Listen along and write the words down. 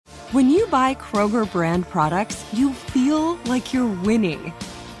When you buy Kroger brand products, you feel like you're winning.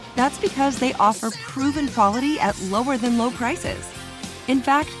 That's because they offer proven quality at lower than low prices. In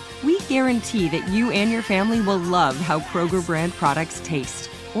fact, we guarantee that you and your family will love how Kroger brand products taste,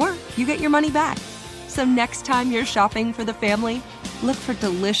 or you get your money back. So next time you're shopping for the family, look for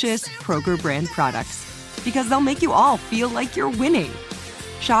delicious Kroger brand products, because they'll make you all feel like you're winning.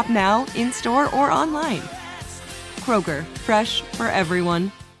 Shop now, in-store, or online. Kroger, fresh for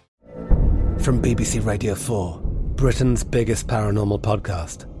everyone. From BBC Radio 4, Britain's biggest paranormal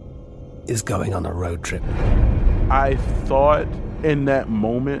podcast is going on a road trip. I thought in that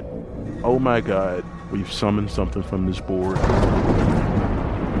moment, oh my God, we've summoned something from this board.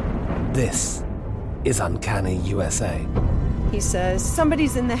 This is Uncanny USA. He says,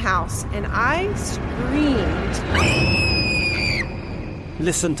 somebody's in the house, and I screamed.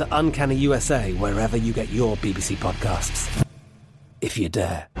 Listen to Uncanny USA wherever you get your BBC podcasts, if you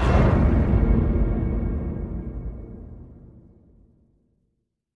dare.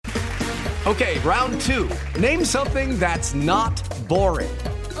 Okay, round two. Name something that's not boring.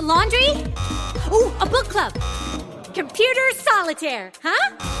 A laundry? Ooh, a book club. Computer solitaire,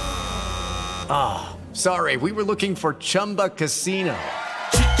 huh? Ah, sorry, we were looking for Chumba Casino.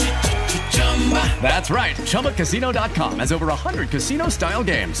 That's right, ChumbaCasino.com has over 100 casino-style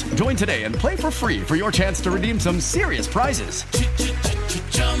games. Join today and play for free for your chance to redeem some serious prizes.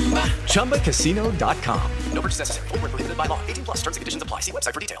 ChumbaCasino.com. No purchase necessary. Void where prohibited by law. 18+ terms and conditions apply. See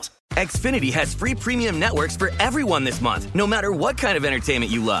website for details. Xfinity has free premium networks for everyone this month, no matter what kind of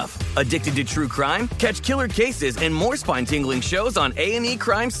entertainment you love. Addicted to true crime? Catch killer cases and more spine-tingling shows on A&E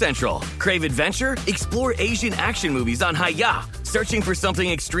Crime Central. Crave adventure? Explore Asian action movies on Hi-YAH. Searching for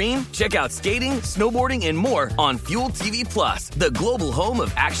something extreme? Check out skating, snowboarding, and more on Fuel TV Plus, the global home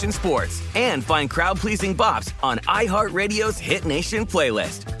of action sports. And find crowd-pleasing bops on iHeartRadio's Hit Nation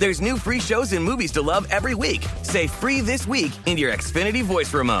playlist. There's new free shows and movies to love every week. Say free this week in your Xfinity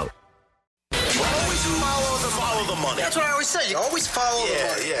voice remote. Always follow the money. That's what I always say. You always follow the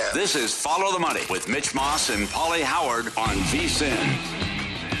money. Yeah. This is Follow the Money with Mitch Moss and Paulie Howard on VSiN.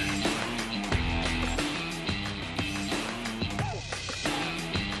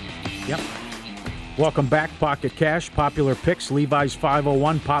 Yep. Welcome back, Pocket Cash, Popular Picks, Levi's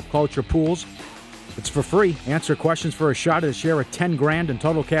 501, Pop Culture Pools. It's for free. Answer questions for a shot at a share of $10,000 in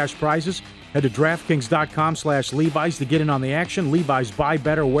total cash prizes. Head to DraftKings.com/Levi's to get in on the action. Levi's, buy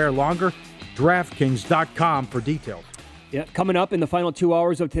better, wear longer. DraftKings.com for details. Yeah, coming up in the final 2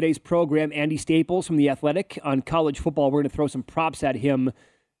 hours of today's program, Andy Staples from The Athletic on college football. We're going to throw some props at him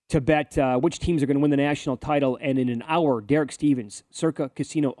to bet which teams are going to win the national title. And in an hour, Derek Stevens, Circa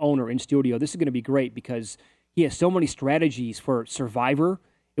Casino owner, in studio. This is going to be great because he has so many strategies for Survivor.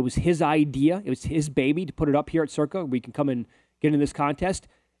 It was his idea. It was his baby to put it up here at Circa. We can come and get in this contest.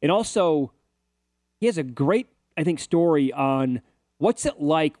 And also, he has a great, I think, story on what's it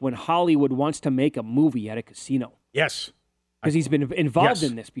like when Hollywood wants to make a movie at a casino. Yes. Because he's been involved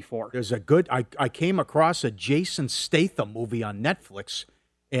in this before. There's a good, I came across a Jason Statham movie on Netflix,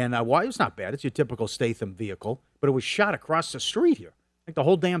 and it was not bad. It's your typical Statham vehicle, but it was shot across the street here. I think the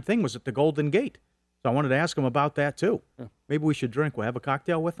whole damn thing was at the Golden Gate. So I wanted to ask him about that, too. Yeah. Maybe we should drink. We'll have a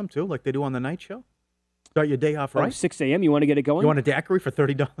cocktail with him, too, like they do on the night show. Start your day off right. 6 a.m., you want to get it going? You want a daiquiri for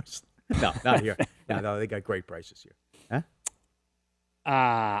 $30? No, not here. No, they got great prices here. Huh?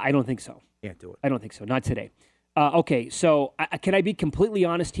 I don't think so. Can't do it. I don't think so. Not today. Okay, so can I be completely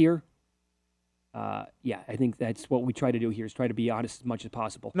honest here? Yeah, I think that's what we try to do here is try to be honest as much as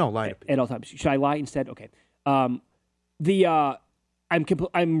possible. No, lie at all times. Should I lie instead? Okay. I'm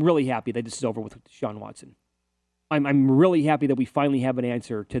really happy that this is over with Deshaun Watson. I'm really happy that we finally have an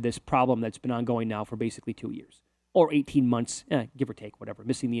answer to this problem that's been ongoing now for basically 2 years. Or 18 months, give or take, whatever,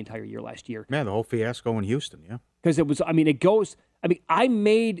 missing the entire year last year. Man, the whole fiasco in Houston, yeah. Because I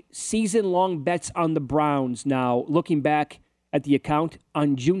made season-long bets on the Browns now, looking back at the account,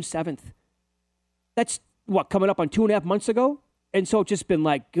 on June 7th. That's, coming up on 2.5 months ago? And so it's just been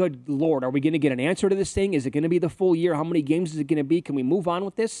like, good Lord, are we going to get an answer to this thing? Is it going to be the full year? How many games is it going to be? Can we move on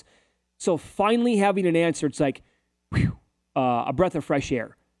with this? So finally having an answer, it's like, whew, a breath of fresh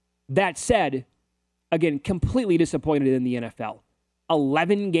air. That said, again, completely disappointed in the NFL.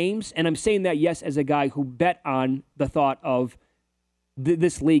 11 games, and I'm saying that, yes, as a guy who bet on the thought of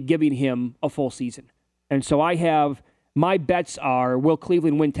this league giving him a full season. And so my bets are, will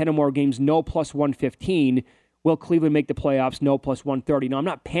Cleveland win 10 or more games? No, plus 115. Will Cleveland make the playoffs? No, plus 130. No, I'm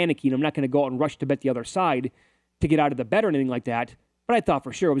not panicking. I'm not going to go out and rush to bet the other side to get out of the bet or anything like that. But I thought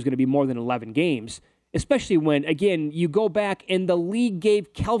for sure it was going to be more than 11 games, especially when, again, you go back and the league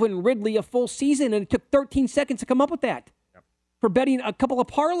gave Calvin Ridley a full season, and it took 13 seconds to come up with that. Yep. for betting a couple of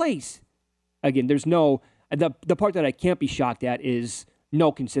parlays. Again, there's no the part that I can't be shocked at is no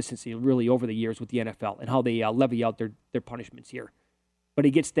consistency really over the years with the NFL and how they levy out their punishments here. But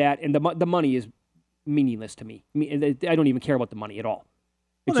he gets that, and the money is meaningless to me. I don't even care about the money at all.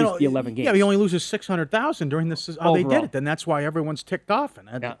 It's just the 11 games. Yeah, he only loses $600,000 during this. How they did it, and that's why everyone's ticked off.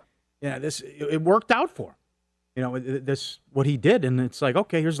 And it worked out for him. This what he did, and it's like,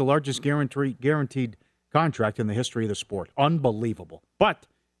 okay, here's the largest guaranteed contract in the history of the sport. Unbelievable, but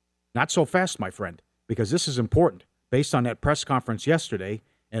not so fast, my friend, because this is important. Based on that press conference yesterday,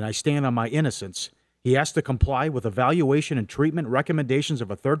 and I stand on my innocence. He has to comply with evaluation and treatment recommendations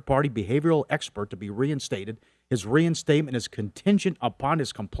of a third-party behavioral expert to be reinstated. His reinstatement is contingent upon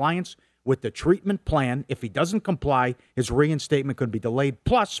his compliance with the treatment plan. If he doesn't comply, his reinstatement could be delayed,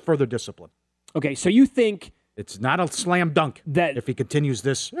 plus further discipline. Okay, so you think it's not a slam dunk that if he continues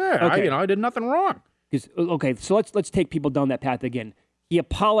this? I did nothing wrong. Okay, so let's take people down that path again. He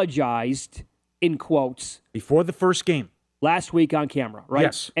apologized in quotes before the first game. Last week on camera, right?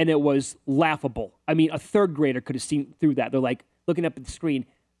 Yes. And it was laughable. I mean, a third grader could have seen through that. They're like looking up at the screen,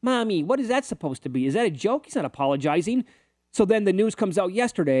 Mommy, what is that supposed to be? Is that a joke? He's not apologizing. So then the news comes out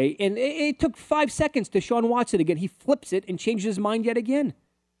yesterday, and it took 5 seconds to Sean Watson again. He flips it and changes his mind yet again.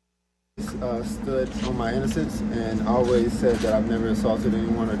 Stood on my innocence and always said that I've never assaulted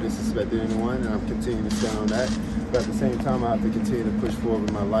anyone or disrespected anyone, and I'm continuing to stand on that. But at the same time, I have to continue to push forward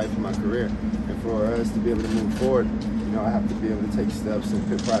with my life and my career. And for us to be able to move forward, I have to be able to take steps and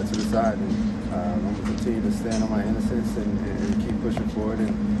put pride to the side. And I'm going to continue to stand on my innocence and keep pushing forward.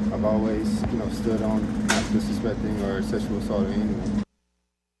 And I've always, stood on not disrespecting or sexual assaulting anyone.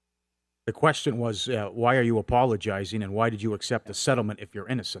 The question was, why are you apologizing, and why did you accept the settlement if you're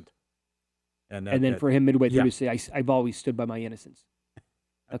innocent? And then for him midway through to say, I've always stood by my innocence.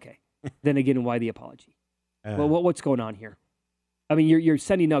 Okay. Then again, why the apology? Well, what's going on here? I mean, you're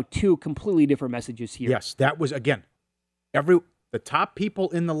sending out two completely different messages here. Yes, that was, again, the top people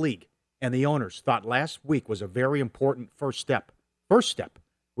in the league and the owners thought last week was a very important first step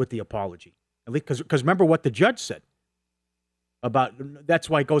with the apology. At least because remember what the judge said about, that's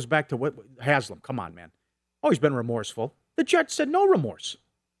why it goes back to what Haslam. Come on, man. Always been remorseful. The judge said no remorse.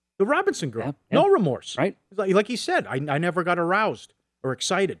 The Robinson girl, no remorse. Right. Like he said, I never got aroused or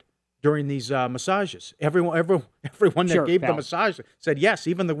excited during these massages. Everyone that gave the massage said yes.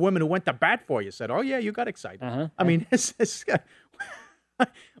 Even the women who went to bat for you said, "Oh yeah, you got excited." I mean, it's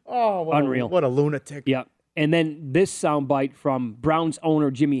unreal. What a lunatic. Yeah. And then this soundbite from Browns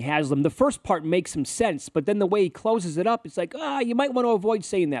owner Jimmy Haslam. The first part makes some sense, but then the way he closes it up, it's like, you might want to avoid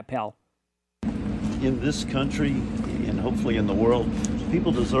saying that, pal. In this country, and hopefully in the world,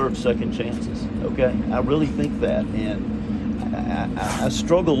 people deserve second chances, okay? I really think that, and I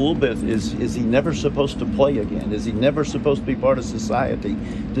struggle a little bit. Is he never supposed to play again? Is he never supposed to be part of society?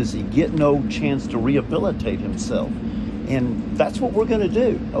 Does he get no chance to rehabilitate himself? And that's what we're going to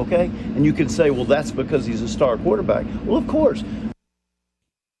do, okay? And you could say, well, that's because he's a star quarterback. Well, of course.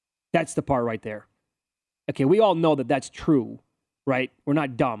 That's the part right there. Okay, we all know that that's true, right? We're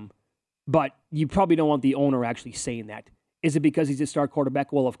not dumb. But you probably don't want the owner actually saying that. Is it because he's a star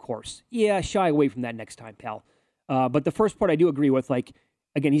quarterback? Well, of course. Yeah, shy away from that next time, pal. But the first part I do agree with,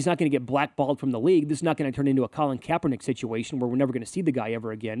 again, he's not going to get blackballed from the league. This is not going to turn into a Colin Kaepernick situation where we're never going to see the guy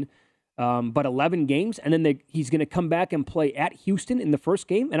ever again. But 11 games, and then he's going to come back and play at Houston in the first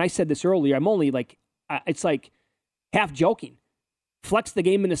game. And I said this earlier, I'm only it's like half joking. Flex the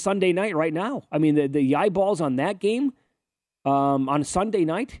game into Sunday night right now. I mean, the eyeballs on that game, on Sunday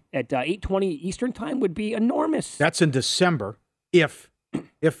night at 8:20 Eastern time would be enormous. That's in December if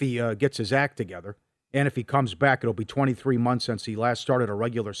he gets his act together. And if he comes back, it'll be 23 months since he last started a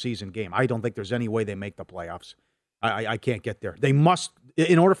regular season game. I don't think there's any way they make the playoffs. I can't get there. They must,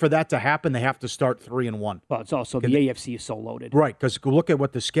 in order for that to happen, they have to start 3-1. Well, it's also the AFC is so loaded. Right, because look at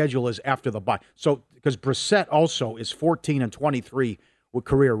what the schedule is after the bye. So, because Brissett also is 14-23 with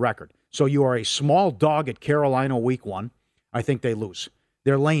career record. So you are a small dog at Carolina week 1. I think they lose.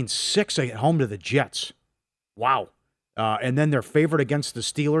 They're laying 6 at home to the Jets. Wow. And then they're favored against the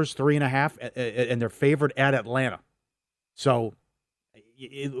Steelers, 3.5, and they're favored at Atlanta. So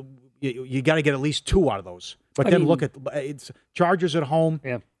you got to get at least 2 out of those. But look at it's Chargers at home,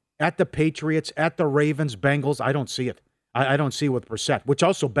 at the Patriots, at the Ravens, Bengals. I don't see it. I don't see it with Brissett, which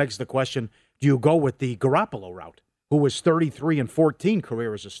also begs the question, do you go with the Garoppolo route, who was 33-14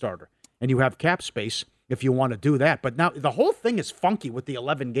 career as a starter? And you have cap space if you want to do that. But now the whole thing is funky with the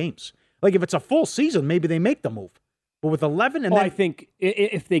 11 games. Like if it's a full season, maybe they make the move. But with 11 and I think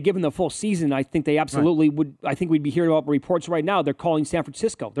if they give him the full season, I think they absolutely would. I think we'd be hearing about reports right now. They're calling San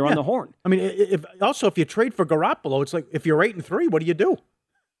Francisco. They're on the horn. I mean, if you trade for Garoppolo, it's like if you're 8-3, what do you do?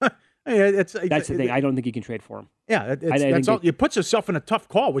 That's the thing. I don't think you can trade for him. Yeah, it puts yourself in a tough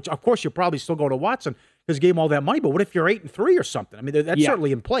call, which, of course, you probably still go to Watson because he gave him all that money. But what if you're 8-3 or something? I mean, that's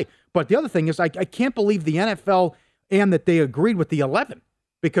certainly in play. But the other thing is, I can't believe the NFL and that they agreed with the 11.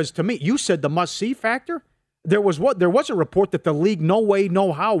 Because to me, you said the must-see factor. There was a report that the league, no way,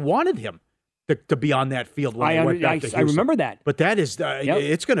 no how, wanted him to be on that field when he went back to Houston. I remember that. But that is,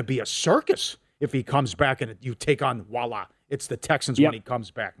 it's going to be a circus if he comes back and you take on, voila, it's the Texans when he comes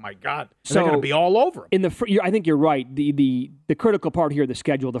back. My God, they're going to be all over him. I think you're right. The critical part here of the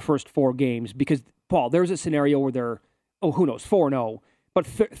schedule, the first 4 games, because, Paul, there's a scenario where they're, who knows, 4-0. But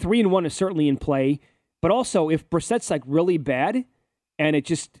 3-1 is certainly in play. But also, if Brissett's like really bad, and it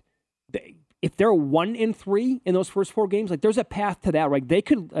just, if they're 1-3 in those first 4 games, like there's a path to that, right? They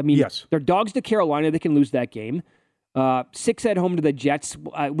could, they're dogs to Carolina. They can lose that game. 6 at home to the Jets.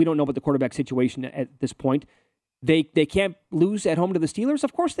 We don't know about the quarterback situation at this point. They can't lose at home to the Steelers?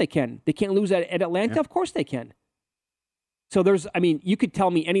 Of course they can. They can't lose at Atlanta? Of course they can. So you could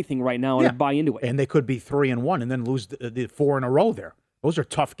tell me anything right now and I'd buy into it. And they could be 3-1 and then lose the 4 in a row there. Those are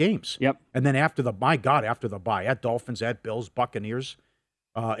tough games. Yep. And then after the bye, at Dolphins, at Bills, Buccaneers,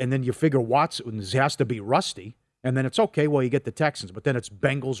 and then you figure Watson has to be rusty, and then it's okay, well, you get the Texans, but then it's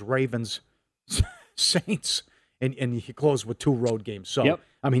Bengals, Ravens, Saints, and you close with 2 road games. So,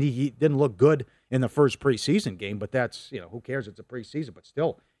 he didn't look good in the first preseason game, but that's, who cares? It's a preseason, but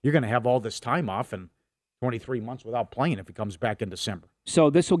still, you're going to have all this time off and 23 months without playing if he comes back in December. So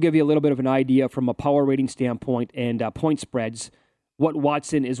this will give you a little bit of an idea from a power rating standpoint and point spreads, what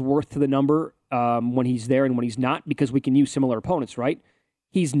Watson is worth to the number when he's there and when he's not, because we can use similar opponents, right?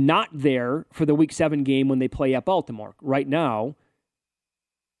 He's not there for the Week 7 game when they play at Baltimore. Right now,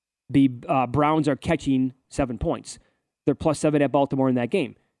 the Browns are catching 7 points. They're +7 at Baltimore in that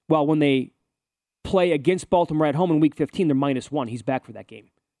game. Well, when they play against Baltimore at home in Week 15, they're -1. He's back for that game.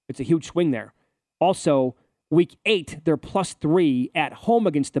 It's a huge swing there. Also, Week 8, they're +3 at home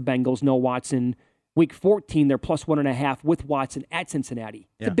against the Bengals, no Watson. Week 14, they're +1.5 with Watson at Cincinnati.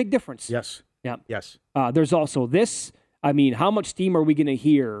 It's a big difference. Yes. Yeah. Yes. There's also this. How much steam are we going to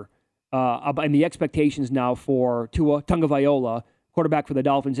hear and the expectations now for Tua Tagovailoa, quarterback for the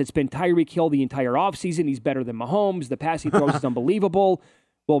Dolphins? It's been Tyreek Hill the entire offseason. He's better than Mahomes. The pass he throws is unbelievable.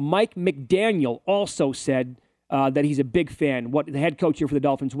 Well, Mike McDaniel also said that he's a big fan, the head coach here for the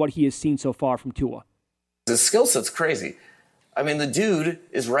Dolphins, what he has seen so far from Tua. His skill set's crazy. The dude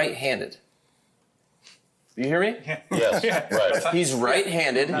is right-handed. You hear me? Yes, right. He's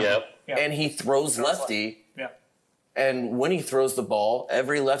right-handed, Yep. And he throws lefty. And when he throws the ball,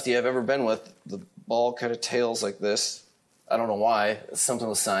 every lefty I've ever been with, the ball kind of tails like this. I don't know why. It's something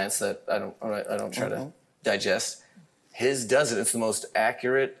with science that I don't try to digest. His does it. It's the most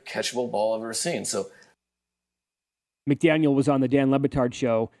accurate, catchable ball I've ever seen. So McDaniel was on the Dan Le Batard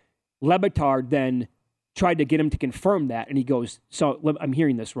show. Le Batard then tried to get him to confirm that, and he goes, so I'm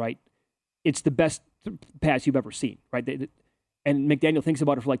hearing this right. It's the best pass you've ever seen, right? And McDaniel thinks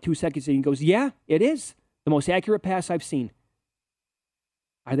about it for like 2 seconds, and he goes, yeah, it is. The most accurate pass I've seen.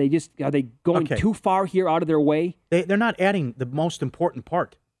 Are they going too far here out of their way? They're not adding the most important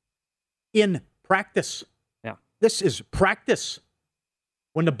part. In practice. Yeah. This is practice.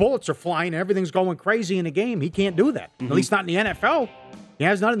 When the bullets are flying and everything's going crazy in a game, he can't do that. At least not in the NFL. He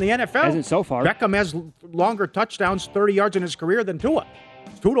has not in the NFL. Hasn't so far. Beckham has longer touchdowns, 30 yards in his career than Tua.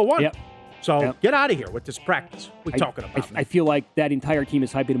 It's 2-1. Yep. So get out of here with this practice. We're talking about. I feel like that entire team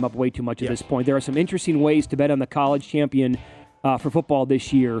is hyping him up way too much at this point. There are some interesting ways to bet on the college champion for football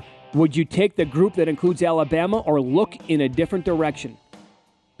this year. Would you take the group that includes Alabama or look in a different direction?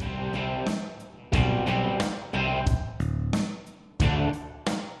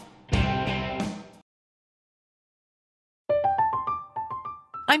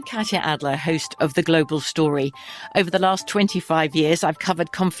 I'm Katya Adler, host of The Global Story. Over the last 25 years, I've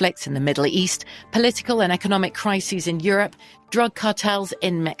covered conflicts in the Middle East, political and economic crises in Europe, drug cartels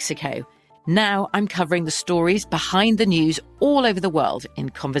in Mexico. Now I'm covering the stories behind the news all over the world in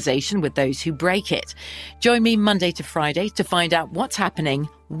conversation with those who break it. Join me Monday to Friday to find out what's happening,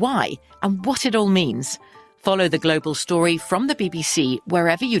 why, and what it all means. Follow The Global Story from the BBC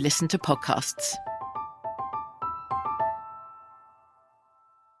wherever you listen to podcasts.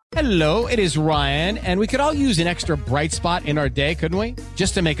 Hello, it is Ryan, and we could all use an extra bright spot in our day, couldn't we?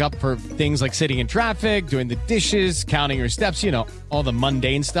 Just to make up for things like sitting in traffic, doing the dishes, counting your steps, all the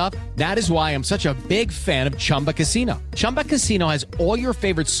mundane stuff. That is why I'm such a big fan of Chumba Casino. Chumba Casino has all your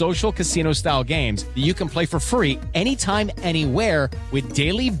favorite social casino-style games that you can play for free anytime, anywhere with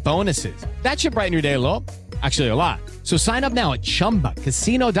daily bonuses. That should brighten your day a little. Actually, a lot. So sign up now at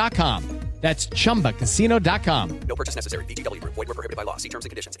ChumbaCasino.com. That's ChumbaCasino.com. No purchase necessary. VGW Group. Void where prohibited by law. See terms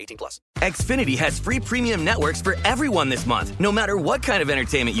and conditions. 18+. Xfinity has free premium networks for everyone this month, no matter what kind of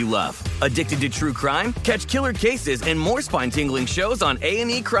entertainment you love. Addicted to true crime? Catch killer cases and more spine-tingling shows on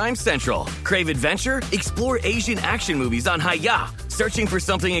A&E Crime Central. Crave adventure? Explore Asian action movies on Hi-YAH. Searching for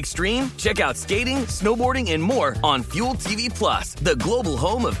something extreme? Check out skating, snowboarding, and more on Fuel TV Plus, the global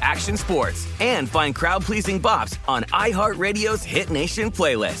home of action sports. And find crowd-pleasing bops on iHeartRadio's Hit Nation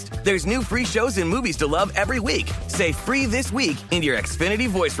playlist. There's new free shows and movies to love every week. Say free this week in your Xfinity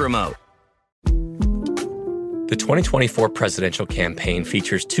voice remote. The 2024 presidential campaign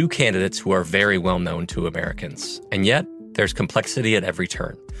features two candidates who are very well known to Americans. And yet, there's complexity at every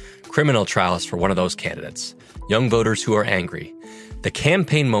turn. Criminal trials for one of those candidates. Young voters who are angry. The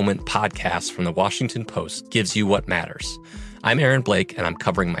Campaign Moment podcast from the Washington Post gives you what matters. I'm Aaron Blake, and I'm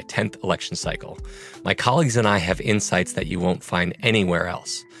covering my 10th election cycle. My colleagues and I have insights that you won't find anywhere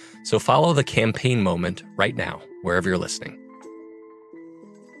else. So follow The Campaign Moment right now, wherever you're listening.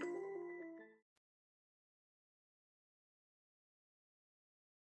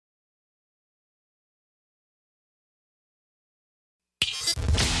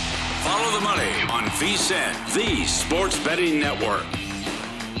 Follow the money on VSiN, the sports betting network.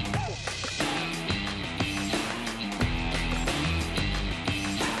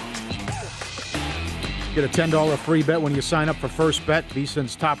 Get a $10 free bet when you sign up for First Bet,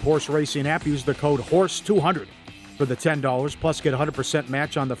 VSiN's top horse racing app. Use the code HORSE200 for the $10, plus get a 100%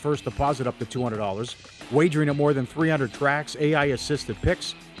 match on the first deposit up to $200. Wagering at more than 300 tracks, AI-assisted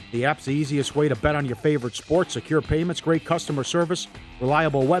picks. The app's the easiest way to bet on your favorite sports. Secure payments, great customer service,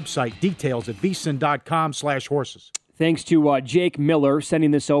 reliable website. Details at vsin.com/horses. Thanks to Jake Miller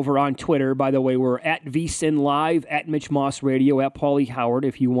sending this over on Twitter. By the way, we're at VSiN Live, at Mitch Moss Radio, at Paulie Howard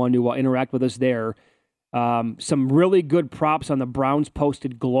if you want to interact with us there. Some really good props on the Browns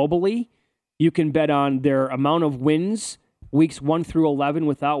posted globally. You can bet on their amount of wins, weeks 1 through 11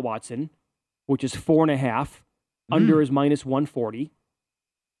 without Watson, which is 4.5. Under is minus 140.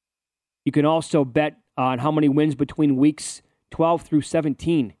 You can also bet on how many wins between weeks 12 through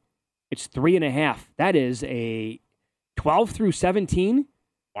 17. It's 3.5. That is a 12 through 17.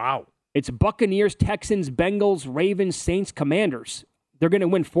 Wow. It's Buccaneers, Texans, Bengals, Ravens, Saints, Commanders. They're going to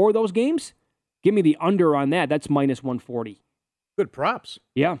win 4 of those games? Give me the under on that. That's minus 140. Good props.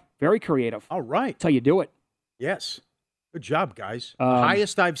 Yeah, very creative. All right. That's how you do it. Yes. Good job, guys. The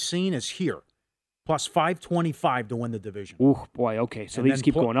highest I've seen is here. Plus 525 to win the division. Ooh, boy, okay. So these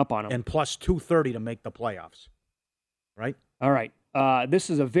keep going up on them. And plus 230 to make the playoffs. Right? All right. This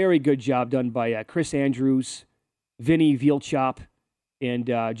is a very good job done by Chris Andrews, Vinny Vielchop, and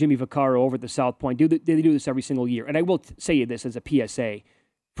Jimmy Vaccaro over at the South Point. They do this every single year. And I will say this as a PSA.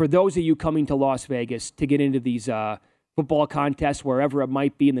 For those of you coming to Las Vegas to get into these football contests, wherever it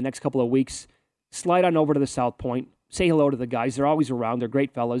might be in the next couple of weeks, slide on over to the South Point. Say hello to the guys. They're always around. They're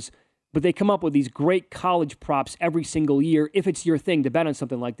great fellas. But they come up with these great college props every single year. If it's your thing to bet on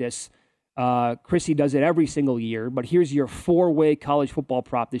something like this, Chrissy does it every single year. But here's your 4-way college football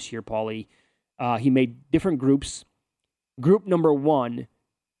prop this year, Paulie. He made different groups. Group number 1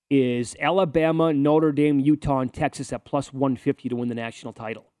 is Alabama, Notre Dame, Utah, and Texas at plus 150 to win the national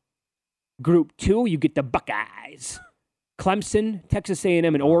title. Group 2, you get the Buckeyes. Clemson, Texas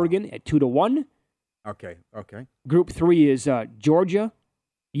A&M, and Oregon at 2-1. Okay. Group 3 is Georgia,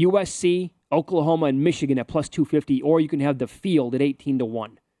 USC, Oklahoma, and Michigan at plus 250, or you can have the field at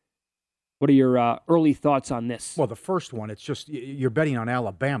 18-1. What are your early thoughts on this? Well, the first one, it's just you're betting on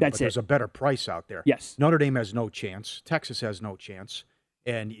Alabama, but there's a better price out there. Yes. Notre Dame has no chance. Texas has no chance.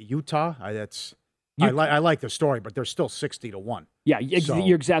 And Utah, I like the story, but they're still 60-1. Yeah,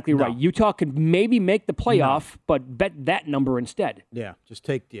 you're exactly right. Utah could maybe make the playoff, but bet that number instead. Yeah,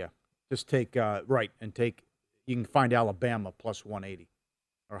 right, and take. You can find Alabama plus 180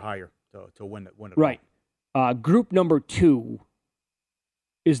 or higher to win it. Right. Group number 2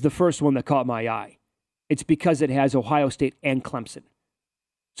 is the first one that caught my eye. It's because it has Ohio State and Clemson.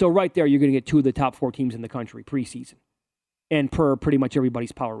 So right there, you're going to get 2 of the top 4 teams in the country preseason, and per pretty much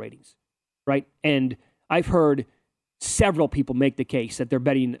everybody's power ratings, right? And I've heard several people make the case that they're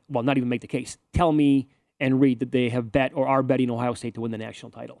betting, well, not even make the case, tell me and read that they have bet or are betting Ohio State to win the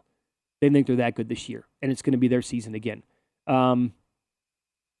national title. They think they're that good this year, and it's going to be their season again.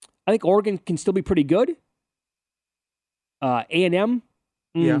 I think Oregon can still be pretty good. A&M.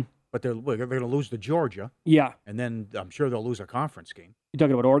 Yeah, but they're going to lose to Georgia. Yeah. And then I'm sure they'll lose a conference game. You're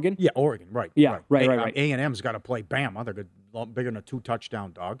talking about Oregon? Yeah, Oregon, right. Yeah, right. A&M's got to play Bama. They're bigger than a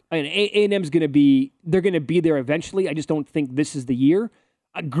 2-touchdown dog. I mean, A&M's going to be there eventually. I just don't think this is the year.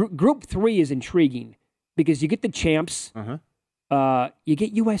 Group 3 is intriguing because you get the champs. You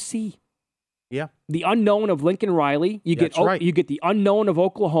get USC. Yeah. The unknown of Lincoln Riley. You get the unknown of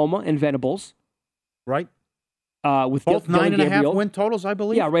Oklahoma and Venables. Right. With both Dylan 9.5 Gabriel. win totals, I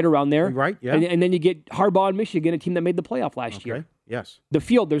believe. Yeah, right around there. Right, yeah. And then you get Harbaugh and Michigan, a team that made the playoff last year. Yes. The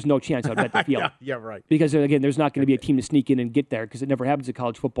field, there's no chance I'd bet the field. yeah, right. Because, again, there's not going to be a team to sneak in and get there because it never happens in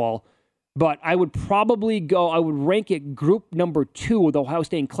college football. But I would rank it group number 2 with Ohio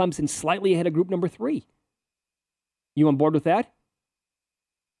State and Clemson slightly ahead of group number 3. You on board with that?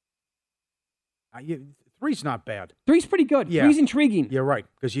 3's not bad. 3's pretty good. Yeah. 3's intriguing. You're right,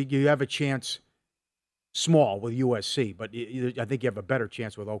 because you have a chance small with USC, but I think you have a better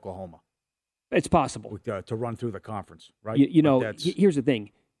chance with Oklahoma. It's possible. To run through the conference, right? Here's the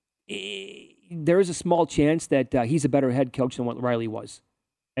thing. There is a small chance that he's a better head coach than what Riley was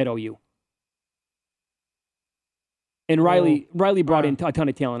at OU. And Riley brought in a ton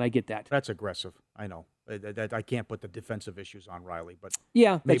of talent. I get that. That's aggressive. I know. I can't put the defensive issues on Riley, but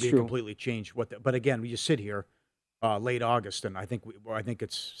yeah, maybe that's true. Completely change but again, we just sit here late August, and I think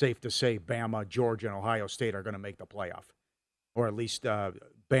it's safe to say Bama, Georgia, and Ohio State are going to make the playoff, or at least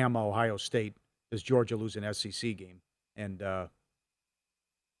Bama, Ohio State. Does Georgia lose an SEC game? And I'm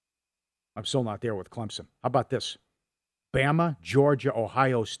still not there with Clemson. How about this? Bama, Georgia,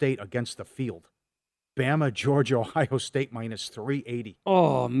 Ohio State against the field. Bama, Georgia, Ohio State minus 380.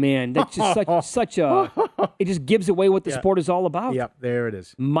 Oh, man. That's just such a – it just gives away what the sport is all about. Yep, there it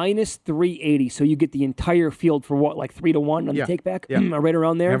is. Minus 380. So you get the entire field for what, like 3-1 on the take-back? Yeah. Right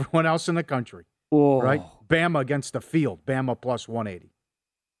around there? Everyone else in the country. Oh. Right? Bama against the field. Bama plus 180.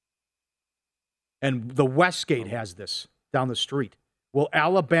 And the Westgate has this down the street. Will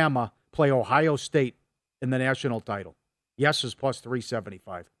Alabama play Ohio State in the national title? Yes is plus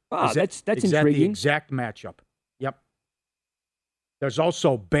 375. Wow, that's intriguing. The exact matchup. Yep. There's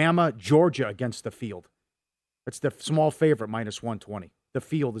also Bama, Georgia against the field. That's the small favorite, minus 120. The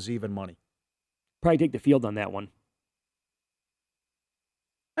field is even money. Probably take the field on that one.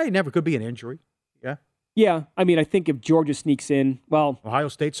 Hey, never could be an injury. Yeah. Yeah, I mean, I think if Georgia sneaks in, well, Ohio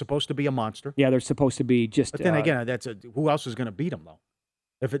State's supposed to be a monster. Yeah, they're supposed to be just. But then again, who else is going to beat them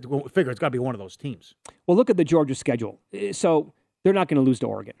though? Figure it's got to be one of those teams. Well, look at the Georgia schedule. So they're not going to lose to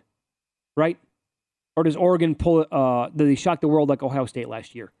Oregon, right? Or does Oregon pull? Did they shock the world like Ohio State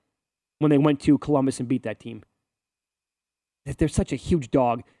last year when they went to Columbus and beat that team? If they're such a huge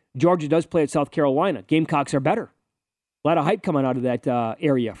dog, Georgia does play at South Carolina. Gamecocks are better. A lot of hype coming out of that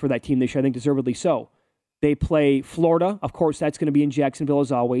area for that team this year. I think deservedly so. They play Florida. Of course, that's going to be in Jacksonville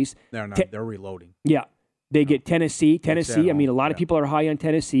as always. They're not. They're reloading. Yeah. They get Tennessee. I mean, a lot of people are high on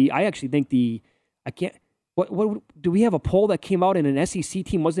Tennessee. I actually think what do we have a poll that came out and an SEC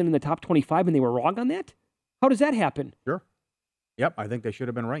team wasn't in the top 25 and they were wrong on that? How does that happen? Sure. Yep, I think they should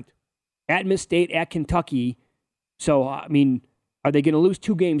have been ranked. At Miss State, at Kentucky. So, I mean, are they going to lose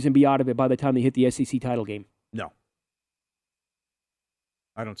 2 games and be out of it by the time they hit the SEC title game? No.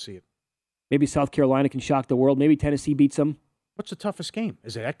 I don't see it. Maybe South Carolina can shock the world. Maybe Tennessee beats them. What's the toughest game?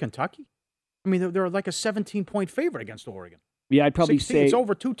 Is it at Kentucky? I mean, they're like a 17-point favorite against Oregon. Yeah, I'd probably 16, say it's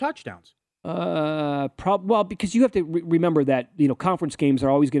over 2 touchdowns. Well, because you have to remember that conference games are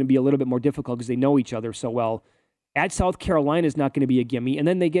always going to be a little bit more difficult because they know each other so well. At South Carolina is not going to be a gimme, and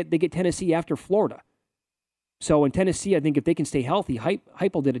then they get Tennessee after Florida. So in Tennessee, I think if they can stay healthy,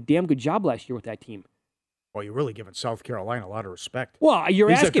 Heupel did a damn good job last year with that team. Well, you're really giving South Carolina a lot of respect. Well, He's asking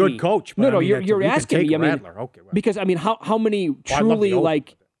me. He's a good coach. But you're asking me. I mean, okay, well. Because I mean, how many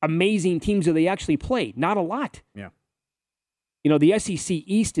truly amazing teams do they actually play? Not a lot. Yeah. The SEC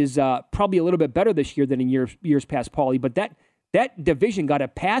East is probably a little bit better this year than in years past, Paulie. But that division got a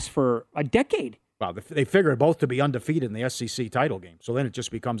pass for a decade. Well, they figured both to be undefeated in the SEC title game. So then it just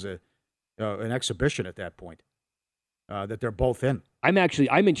becomes an exhibition at that point that they're both in. I'm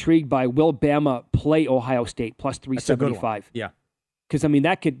intrigued by will Bama play Ohio State plus 375? Yeah. Because I mean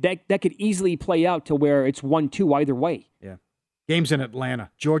that could easily play out to where it's 1-2 either way. Yeah. Game's in Atlanta.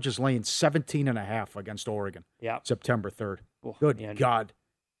 Georgia's laying 17.5 against Oregon. Yeah. September 3rd. Oh, Good man. God.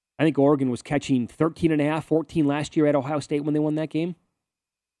 I think Oregon was catching 13.5, 14 last year at Ohio State when they won that game.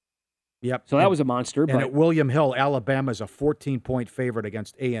 Yep. So that was a monster. And at William Hill, Alabama is a 14-point favorite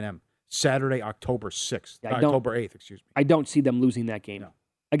against A&M. Saturday, October 6th. October 8th, excuse me. I don't see them losing that game. No.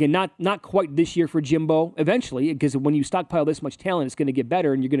 Again, not quite this year for Jimbo. Eventually, because when you stockpile this much talent, it's going to get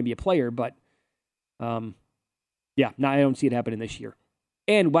better, and you're going to be a player. But, I don't see it happening this year.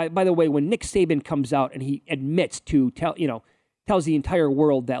 And by the way, when Nick Saban comes out and he admits tells the entire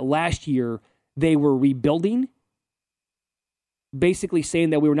world that last year they were rebuilding, basically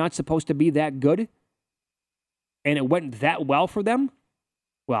saying that we were not supposed to be that good, and it went that well for them.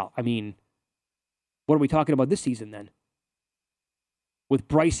 Well, I mean, what are we talking about this season then? With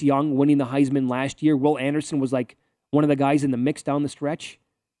Bryce Young winning the Heisman last year, Will Anderson was like one of the guys in the mix down the stretch.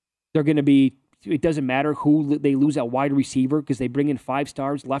 They're going to be, it doesn't matter who they lose at wide receiver because they bring in 5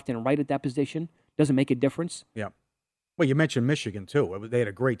 stars left and right at that position. Doesn't make a difference. Yeah. Well, you mentioned Michigan, too. They had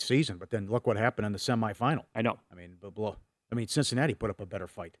a great season, but then look what happened in the semifinal. I know. I mean, Cincinnati put up a better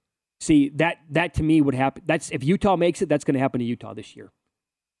fight. See, that to me would happen. That's if Utah makes it, that's going to happen to Utah this year.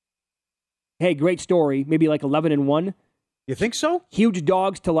 Hey, great story. Maybe like 11-1. You think so? Huge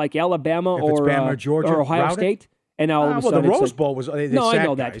dogs to like Alabama or Georgia or Ohio routed? State, and now all of a sudden the Rose Bowl was they no, sacked I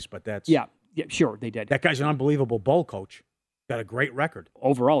know guys, that. But that's yeah, sure they did. That guy's an unbelievable bowl coach. Got a great record.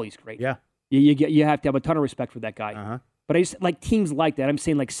 Overall, he's great. Yeah, you have to have a ton of respect for that guy. Uh-huh. But I just like teams like that. I'm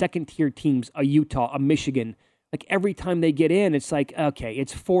saying like second tier teams, a Utah, a Michigan. Like every time they get in, it's like okay,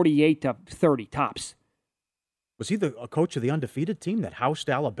 it's 48-30 tops. Was he a coach of the undefeated team that housed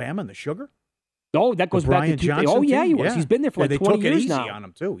Alabama in the Sugar? Oh, that goes back to Johnson. Oh, yeah, team? he was. Yeah. He's been there for like they 20 took years it easy now. on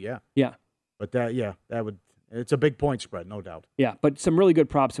him too. Yeah, yeah. But that would. It's a big point spread, no doubt. Yeah, but some really good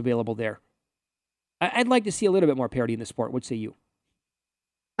props available there. I'd like to see a little bit more parity in the sport. What say you?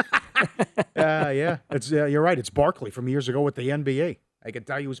 Yeah. It's you're right. It's Barkley from years ago with the NBA. I can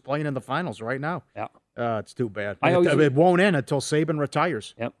tell you who's playing in the finals right now. Yeah. It's too bad. It won't end until Saban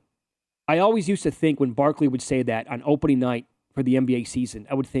retires. Yep. I always used to think when Barkley would say that on opening night for the NBA season,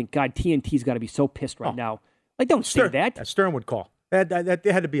 I would think, God, TNT's got to be so pissed right now. Like, don't say that. Stern would call. That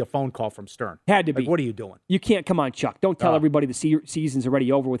had to be a phone call from Stern. Had to be. Like, what are you doing? You can't. Come on, Chuck. Don't tell everybody the season's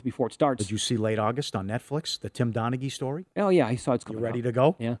already over with before it starts. Did you see Late August on Netflix, the Tim Donaghy story? Oh, yeah. I saw it's coming You ready out. to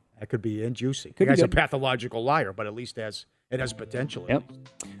go? Yeah. That could be juicy. Could the be guy's a good. pathological liar, but at least it has potential. Yep.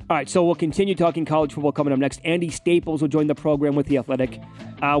 All right, so we'll continue talking college football coming up next. Andy Staples will join the program with The Athletic.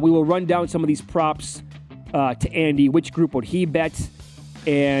 We will run down some of these props to Andy. Which group would he bet?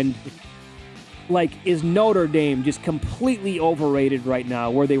 And, is Notre Dame just completely overrated right now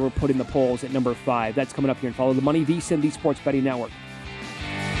where they were put in the polls at number 5? That's coming up here and Follow the Money, VSiN, the Sports Betting Network.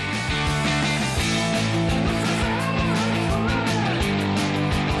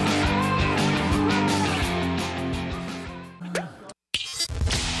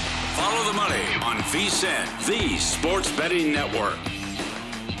 Follow the Money on VSiN, the Sports Betting Network.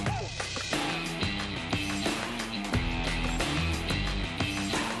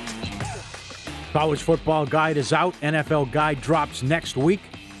 College football guide is out. NFL guide drops next week.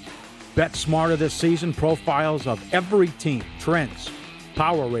 Bet smarter this season. Profiles of every team, trends,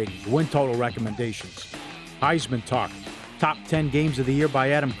 power ratings, win total recommendations, Heisman talk, top 10 games of the year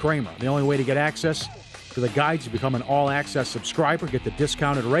by Adam Kramer. The only way to get access to the guides is to become an all-access subscriber, get the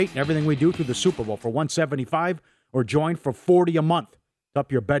discounted rate, and everything we do through the Super Bowl for $175 or join for $40 a month. Up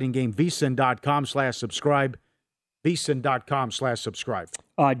your betting game, vsin.com/subscribe. vsin.com/subscribe.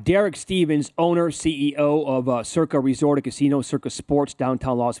 Derek Stevens, owner, CEO of Circa Resort and Casino, Circa Sports,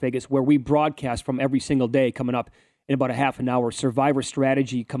 downtown Las Vegas, where we broadcast from every single day, coming up in about a half an hour. Survivor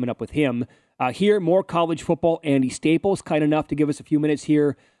Strategy coming up with him. Here, more college football. Andy Staples, kind enough to give us a few minutes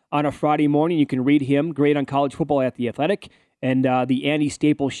here on a Friday morning. You can read him, great on college football at The Athletic, and the Andy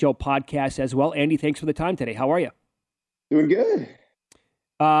Staples Show podcast as well. Andy, thanks for the time today. How are you? Doing good.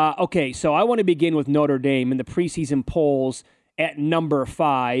 Okay, so I want to begin with Notre Dame in the preseason polls at number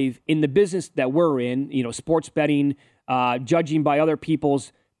 5 in the business that we're in, sports betting, judging by other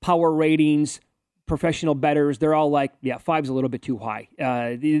people's power ratings, professional bettors. They're all like, 5's a little bit too high.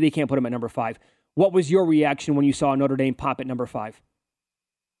 They can't put them at number 5. What was your reaction when you saw Notre Dame pop at number 5?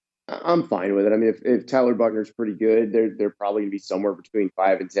 I'm fine with it. I mean, if Tyler Buchner's pretty good, they're probably going to be somewhere between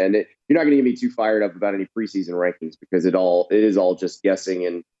 5 and 10. You're not going to get me too fired up about any preseason rankings because it is all just guessing.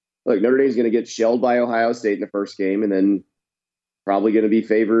 And look, Notre Dame's going to get shelled by Ohio State in the first game, and then probably going to be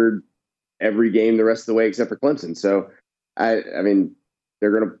favored every game the rest of the way except for Clemson. So, I mean, they're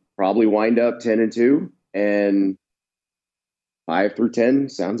going to probably wind up 10-2, and 5 through 10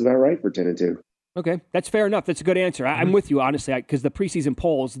 sounds about right for 10-2. Okay, that's fair enough. That's a good answer. I'm with you, honestly, because the preseason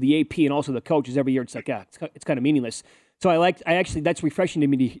polls, the AP and also the coaches every year, it's like, it's kind of meaningless. So that's refreshing to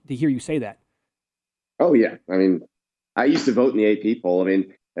me to hear you say that. Oh, yeah. I mean, I used to vote in the AP poll. I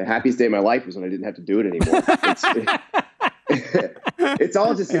mean, the happiest day of my life was when I didn't have to do it anymore. It's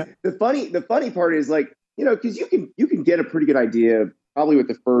all just the funny part is because you can get a pretty good idea probably with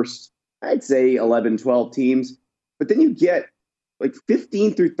the first, I'd say 11, 12 teams. But then you get like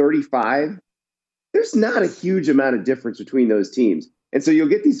 15 through 35. There's not a huge amount of difference between those teams. And so you'll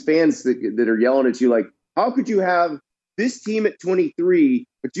get these fans that are yelling at you like, how could you have this team at 23,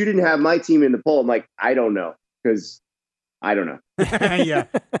 but you didn't have my team in the poll? I'm like, I don't know, because I don't know.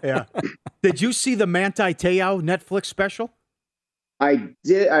 Yeah. Did you see the Manti Te'o Netflix special? I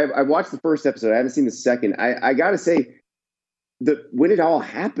did. I watched the first episode. I haven't seen the second. I got to say, when it all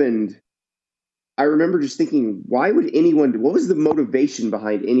happened, I remember just thinking, why would anyone, what was the motivation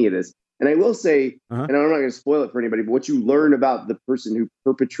behind any of this? And I will say, and I'm not going to spoil it for anybody, but what you learn about the person who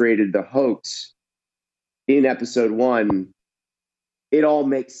perpetrated the hoax in episode 1, it all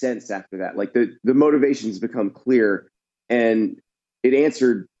makes sense after that. Like the motivations become clear, and it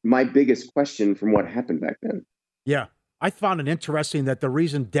answered my biggest question from what happened back then. Yeah. I found it interesting that the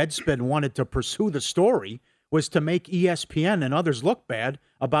reason Deadspin wanted to pursue the story was to make ESPN and others look bad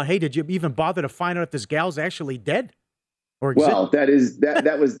about, hey, did you even bother to find out if this gal's actually dead? Well, that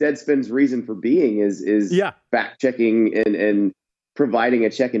was Deadspin's reason for being is fact checking and providing a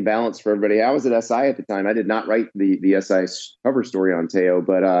check and balance for everybody. I was at SI at the time. I did not write the SI cover story on Te'o,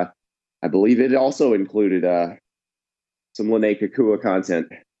 but I believe it also included some Lene Kekua content.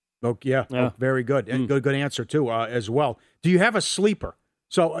 Oh, yeah. Oh, very good. And good answer, too, as well. Do you have a sleeper?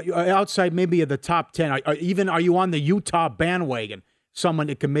 So outside maybe of the top 10, are you on the Utah bandwagon, someone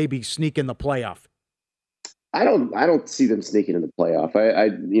that can maybe sneak in the playoff? I don't see them sneaking in the playoff.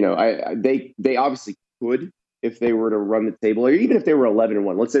 They obviously could if they were to run the table, or even if they were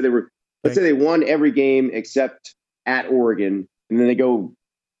 11-1. Let's say they won every game except at Oregon, and then they go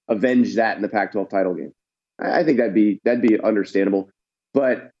avenge that in the Pac-12 title game. I think that'd be understandable.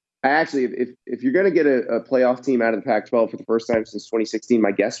 But I actually, if you're going to get a playoff team out of the Pac-12 for the first time since 2016,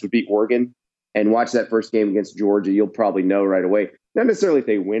 my guess would be Oregon. And watch that first game against Georgia. You'll probably know right away. Not necessarily if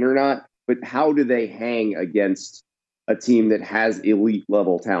they win or not, but how do they hang against a team that has elite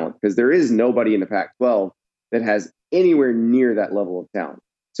level talent? Because there is nobody in the Pac-12 that has anywhere near that level of talent.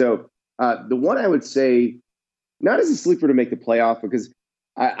 So the one I would say, not as a sleeper to make the playoff, because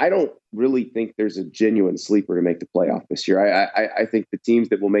I don't really think there's a genuine sleeper to make the playoff this year. I think the teams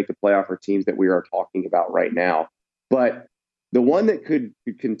that will make the playoff are teams that we are talking about right now. But the one that could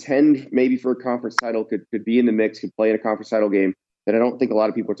contend maybe for a conference title, could be in the mix, could play in a conference title game, that I don't think a lot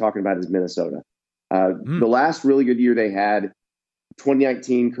of people are talking about is Minnesota. The last really good year they had,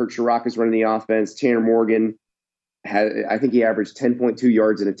 2019, Kirk Ciarrocca's running the offense. Tanner Morgan I think he averaged 10.2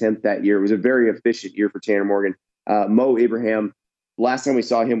 yards an attempt that year. It was a very efficient year for Tanner Morgan. Mo Abraham, last time we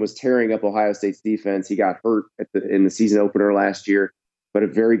saw him was tearing up Ohio State's defense. He got hurt in the season opener last year, but a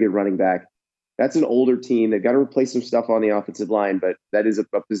very good running back. That's an older team. They've got to replace some stuff on the offensive line, but that is a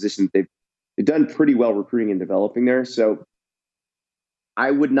position they've done pretty well recruiting and developing there. So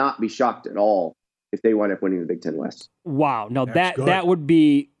I would not be shocked at all if they wind up winning the Big Ten West. Wow. Now that would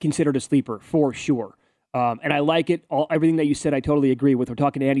be considered a sleeper for sure. And I like it. Everything that you said, I totally agree with. We're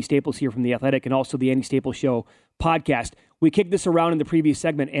talking to Andy Staples here from The Athletic and also the Andy Staples Show podcast. We kicked this around in the previous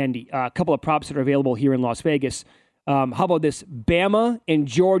segment, Andy. A couple of props that are available here in Las Vegas. How about this? Bama and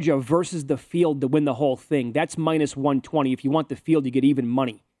Georgia versus the field to win the whole thing. That's minus 120. If you want the field, you get even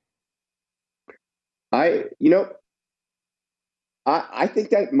money. I think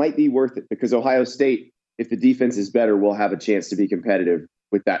that might be worth it because Ohio State, if the defense is better, will have a chance to be competitive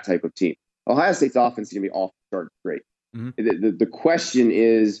with that type of team. Ohio State's offense is going to be off the chart great. Mm-hmm. The question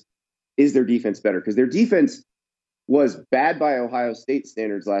is their defense better? Because their defense was bad by Ohio State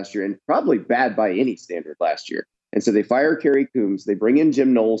standards last year and probably bad by any standard last year. And so they fire Kerry Coombs. They bring in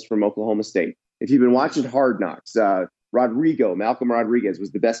Jim Knowles from Oklahoma State. If you've been watching Hard Knocks, Malcolm Rodriguez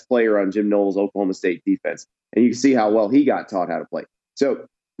was the best player on Jim Knowles' Oklahoma State defense. And you can see how well he got taught how to play. So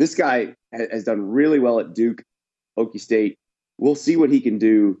this guy has done really well at Duke, Okie State. We'll see what he can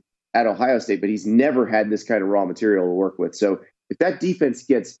do at Ohio State, but he's never had this kind of raw material to work with. So if that defense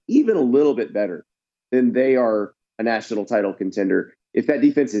gets even a little bit better, then they are a national title contender. If that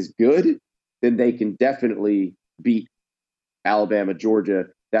defense is good, then they can definitely beat Alabama, Georgia,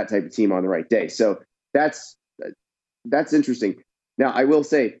 that type of team on the right day. So that's interesting. Now, I will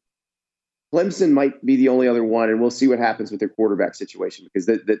say Clemson might be the only other one, and we'll see what happens with their quarterback situation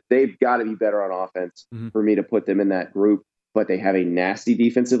because they've got to be better on offense for me to put them in that group. But they have a nasty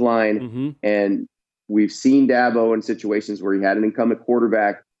defensive line, and we've seen Dabo in situations where he had an incumbent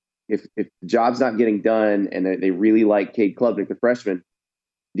quarterback. If the job's not getting done and they really like Cade Klubnik, the freshman,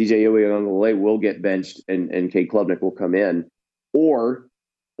 DJ Uiagalelei will get benched and Cade Klubnik will come in. Or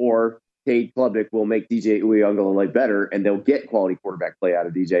Cade Klubnik will make DJ Uiagalelei better, and they'll get quality quarterback play out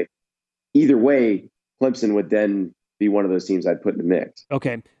of DJ. Either way, Clemson would then be one of those teams I'd put in the mix.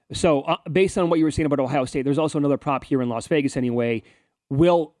 Okay. So based on what you were saying about Ohio State, there's also another prop here in Las Vegas anyway.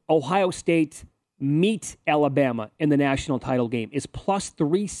 Will Ohio State meet Alabama in the national title game? Is plus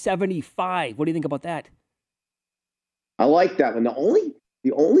 375. What do you think about that? I like that one.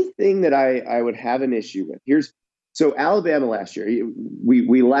 The only thing that I would have an issue with so Alabama last year,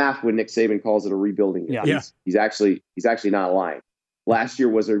 we laugh when Nick Saban calls it a rebuilding year. Yeah. He's actually not lying. Last year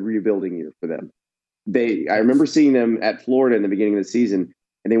was a rebuilding year for them. I remember seeing them at Florida in the beginning of the season,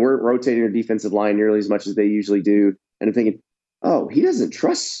 and they weren't rotating their defensive line nearly as much as they usually do. And I'm thinking, oh, he doesn't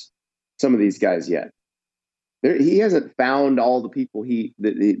trust some of these guys yet. He hasn't found all the people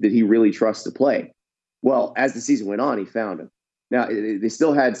that he really trusts to play. Well, as the season went on, he found them. Now, they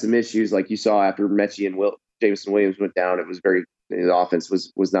still had some issues, like you saw after Mechie and Jameson Williams went down. The offense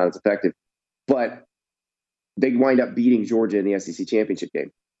was not as effective. But they wind up beating Georgia in the SEC championship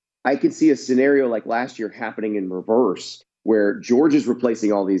game. I could see a scenario like last year happening in reverse, where Georgia's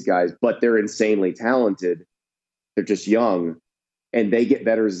replacing all these guys, but they're insanely talented. They're just young, and they get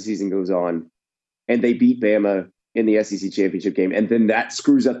better as the season goes on, and they beat Bama in the SEC championship game, and then that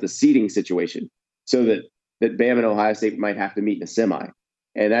screws up the seeding situation, so that Bama and Ohio State might have to meet in a semi,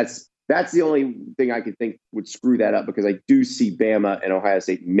 and that's the only thing I could think would screw that up, because I do see Bama and Ohio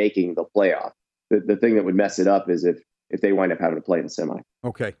State making the playoff. The thing that would mess it up is if they wind up having to play in a semi.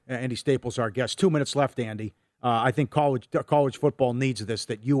 Okay, Andy Staples, our guest. 2 minutes left, Andy. I think college football needs this,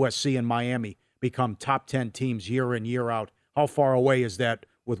 that USC and Miami become top 10 teams year in, year out. How far away is that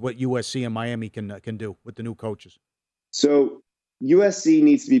with what USC and Miami can do with the new coaches? So USC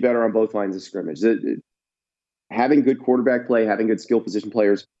needs to be better on both lines of scrimmage. Having good quarterback play, having good skill position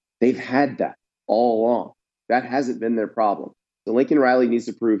players, they've had that all along. That hasn't been their problem. So Lincoln Riley needs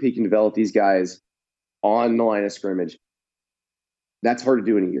to prove he can develop these guys on the line of scrimmage. That's hard to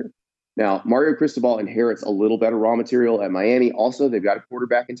do in a year. Now, Mario Cristobal inherits a little better raw material at Miami. Also, they've got a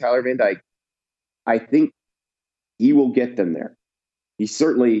quarterback in Tyler Van Dyke. I think he will get them there. He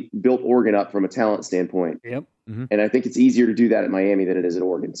certainly built Oregon up from a talent standpoint. Yep. Mm-hmm. And I think it's easier to do that at Miami than it is at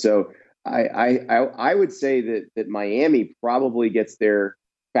Oregon. So I would say that Miami probably gets there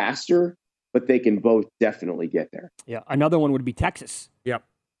faster, but they can both definitely get there. Yeah. Another one would be Texas. Yep.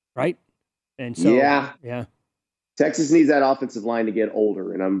 Right? And so yeah. Texas needs that offensive line to get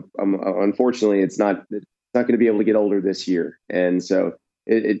older, and I'm unfortunately it's not going to be able to get older this year, and so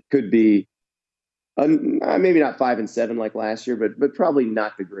it could be maybe not 5-7 like last year, but probably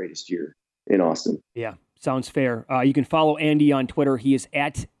not the greatest year in Austin. Yeah, sounds fair. You can follow Andy on Twitter. He is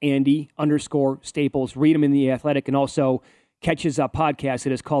at Andy_Staples. Read him in The Athletic, and also catch his podcast.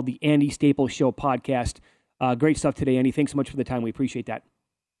 It is called the Andy Staples Show podcast. Great stuff today, Andy. Thanks so much for the time. We appreciate that.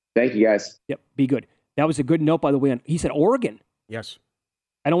 Thank you, guys. Yep, be good. That was a good note, by the way. He said Oregon. Yes.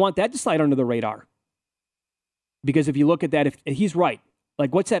 I don't want that to slide under the radar. Because if you look at that, if he's right,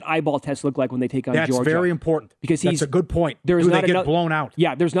 like what's that eyeball test look like when they take on Georgia? That's very important. Because that's a good point. There's Do not they get blown out?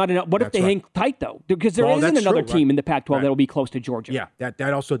 Yeah, there's not enough. What if they hang tight, though? Because there isn't another team in the Pac-12 that will be close to Georgia. Yeah,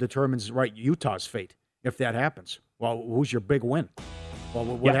 that also determines, Utah's fate if that happens. Well, who's your big win? Well,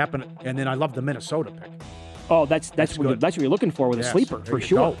 what happened? And then I love the Minnesota pick. Oh, that's what you're looking for with a sleeper, for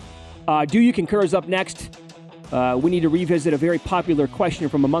sure. Do You Concur is up next. We need to revisit a very popular question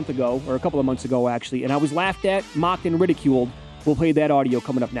from a month ago, or a couple of months ago, actually. And I was laughed at, mocked, and ridiculed. We'll play that audio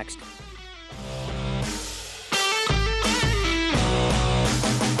coming up next.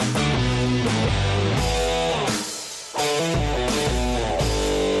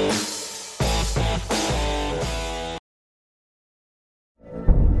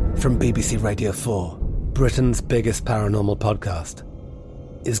 From BBC Radio 4, Britain's biggest paranormal podcast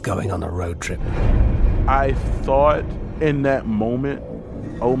is going on a road trip. I thought in that moment,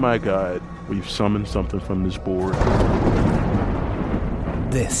 oh my God, we've summoned something from this board.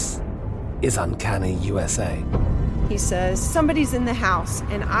 This is Uncanny USA. He says, somebody's in the house,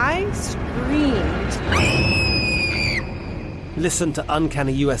 and I screamed. Listen to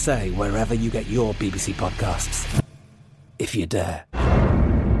Uncanny USA wherever you get your BBC podcasts, if you dare.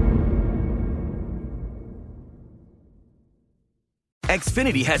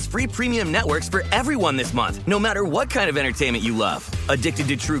 Xfinity has free premium networks for everyone this month, no matter what kind of entertainment you love. Addicted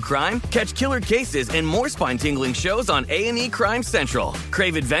to true crime? Catch killer cases and more spine-tingling shows on A&E Crime Central.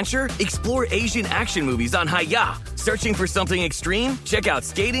 Crave adventure? Explore Asian action movies on Hi-YAH. Searching for something extreme? Check out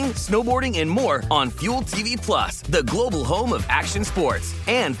skating, snowboarding, and more on Fuel TV Plus, the global home of action sports.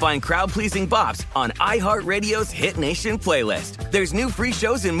 And find crowd-pleasing bops on iHeartRadio's Hit Nation playlist. There's new free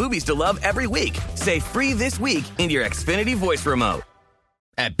shows and movies to love every week. Say free this week in your Xfinity voice remote.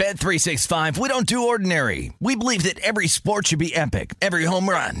 At Bet365, we don't do ordinary. We believe that every sport should be epic. Every home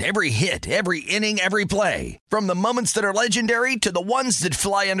run, every hit, every inning, every play. From the moments that are legendary to the ones that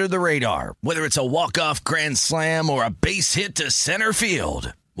fly under the radar. Whether it's a walk-off grand slam or a base hit to center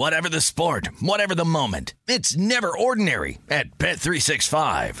field. Whatever the sport, whatever the moment. It's never ordinary at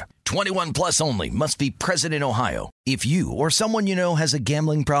Bet365. 21 plus only. Must be present in Ohio. If you or someone you know has a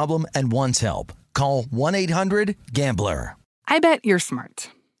gambling problem and wants help, call 1-800-GAMBLER. I bet you're smart.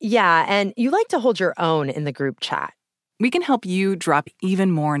 Yeah, and you like to hold your own in the group chat. We can help you drop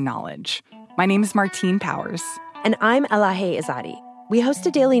even more knowledge. My name is Martine Powers. And I'm Elahe Izadi. We host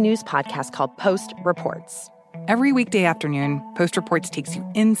a daily news podcast called Post Reports. Every weekday afternoon, Post Reports takes you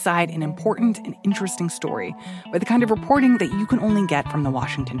inside an important and interesting story with the kind of reporting that you can only get from the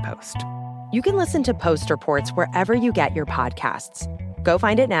Washington Post. You can listen to Post Reports wherever you get your podcasts. Go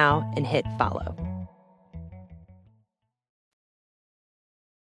find it now and hit follow.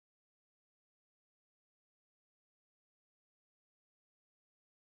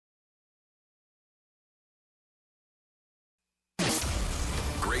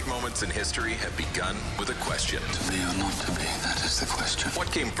 In history have begun with a question. To be or not to be, that is the question.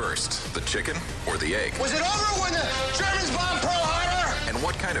 What came first, the chicken or the egg? Was it over when the Germans bombed Pearl Harbor? And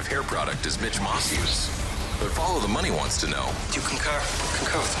what kind of hair product does Mitch Moss use? But Follow the Money wants to know. Do you concur?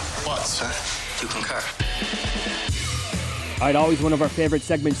 Concur with them. What, sir? Do you concur? All right, always one of our favorite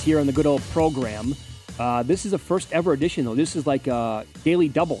segments here on the good old program. This is a first ever edition, though. This is like a daily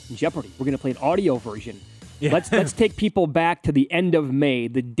double in Jeopardy. We're going to play an audio version. Yeah. Let's take people back to the end of May.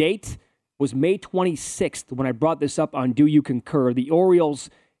 The date was May 26th when I brought this up on Do You Concur? The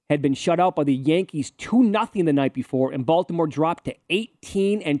Orioles had been shut out by the Yankees 2-0 the night before, and Baltimore dropped to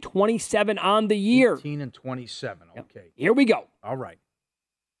 18-27 on the year. 18-27, okay. Yep. Here we go. All right.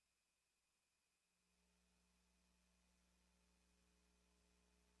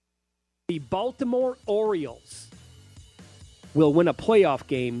 The Baltimore Orioles will win a playoff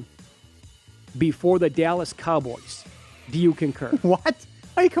game before the Dallas Cowboys. Do you concur? What?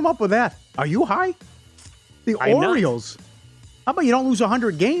 How you come up with that? Are you high? The Orioles? How about you don't lose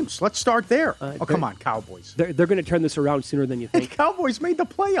 100 games? Let's start there. Come on, Cowboys. They're going to turn this around sooner than you think. The Cowboys made the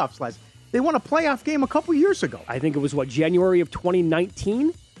playoffs last. They won a playoff game a couple years ago. I think it was, January of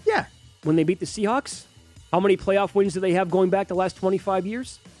 2019? Yeah. When they beat the Seahawks? How many playoff wins do they have going back the last 25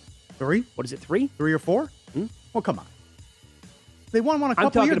 years? 3? What is it, 3? 3 or 4? Well, come on. They won one a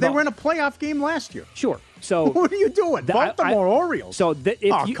couple years. They were in a playoff game last year. Sure. So what are you doing? Baltimore Orioles. So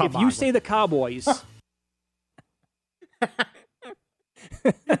if you say the Cowboys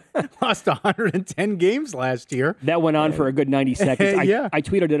lost 110 games last year. That went on for a good 90 seconds. I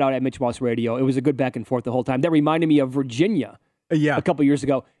tweeted it out at Mitch Moss Radio. It was a good back and forth the whole time. That reminded me of Virginia a couple years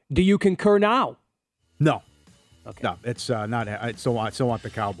ago. Do you concur now? No. Okay. No, it's not. I still want the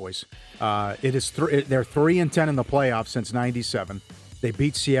Cowboys. It is they're 3-10 in the playoffs since '97. They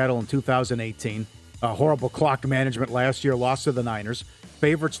beat Seattle in 2018. Horrible clock management last year. Lost to the Niners.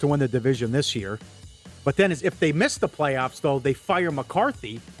 Favorites to win the division this year. But then, if they miss the playoffs, though, they fire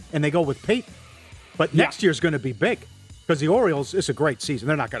McCarthy and they go with Peyton. But next year's going to be big because the Orioles. It's a great season.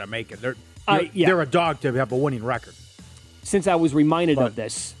 They're not going to make it. They're a dog to have a winning record. Since I was reminded of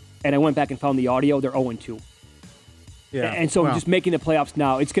this, and I went back and found the audio, they're 0-2. Yeah, and so just making the playoffs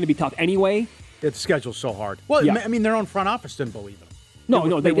now, it's going to be tough anyway. The schedule's so hard. Well, I mean, their own front office didn't believe in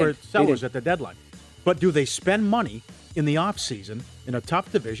them. They were sellers at the deadline. But do they spend money in the offseason in a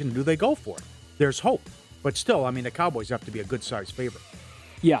tough division? Do they go for it? There's hope. But still, I mean, the Cowboys have to be a good-sized favorite.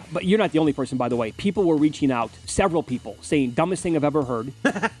 Yeah, but you're not the only person, by the way. People were reaching out, several people, saying, dumbest thing I've ever heard.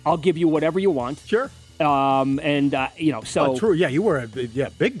 I'll give you whatever you want. Sure. So... true. Yeah, you were a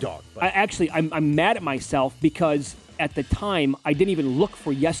big dog. But. I'm mad at myself because at the time, I didn't even look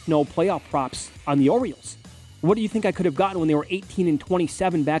for yes-no playoff props on the Orioles. What do you think I could have gotten when they were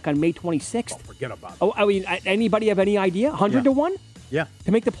 18-27 back on May 26th? Oh, forget about it. Oh, I mean, anybody have any idea? 100 to 1? Yeah.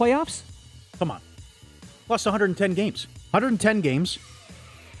 To make the playoffs? Come on. Plus 110 games. 110 games.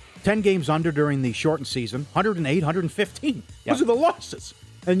 10 games under during the shortened season. 108, 115. Yep. Those are the losses.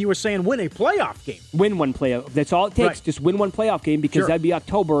 And you were saying win a playoff game. Win one playoff. That's all it takes. Right. Just win one playoff game because that'd be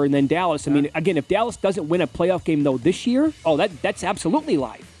October and then Dallas. I mean, again, if Dallas doesn't win a playoff game, though, this year, that's absolutely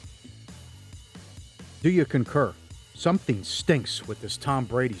live. Do you concur? Something stinks with this Tom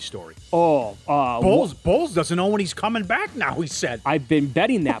Brady story. Bowles doesn't know when he's coming back now, he said. I've been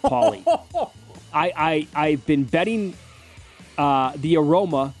betting that, Paulie. I've been betting the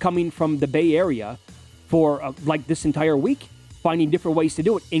aroma coming from the Bay Area for like this entire week, finding different ways to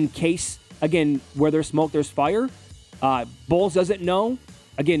do it in case, again, where there's smoke, there's fire. Bowles doesn't know.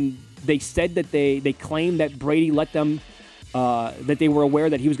 Again, they said that they claim that Brady let them that they were aware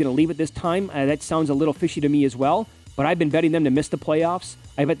that he was going to leave at this time. That sounds a little fishy to me as well. But I've been betting them to miss the playoffs.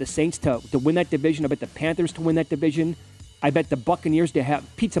 I bet the Saints to win that division. I bet the Panthers to win that division. I bet the Buccaneers to have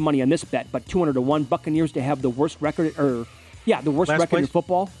pizza money on this bet, but 200 to 1. Buccaneers to have the worst record, the worst Last record place? in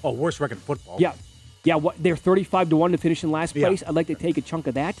football. Oh, worst record in football. Yeah. What they're 35 to 1 to finish in last place. I'd like to take a chunk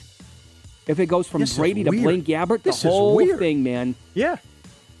of that. If it goes from Brady to Blaine Gabbert, the whole thing, man. Yeah.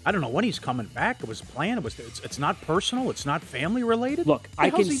 I don't know when he's coming back. It was planned. It's not personal. It's not family related. Look, I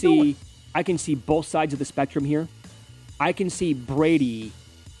can see both sides of the spectrum here. I can see Brady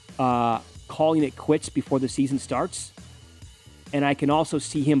calling it quits before the season starts, and I can also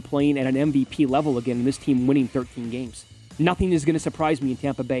see him playing at an MVP level again and this team winning 13 games. Nothing is going to surprise me in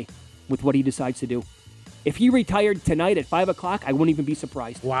Tampa Bay with what he decides to do. If he retired tonight at 5 o'clock, I wouldn't even be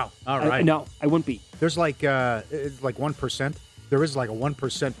surprised. Wow. All right. No, I wouldn't be. There's like 1%. There is like a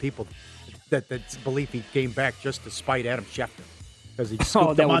 1% people that believe he came back just to spite Adam Schefter because he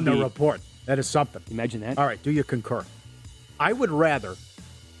scooped them on the report. That is something. Imagine that. All right. Do you concur? I would rather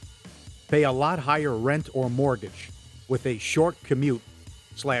pay a lot higher rent or mortgage with a short commute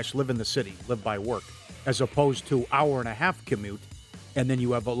 / live in the city, live by work, as opposed to hour and a half commute, and then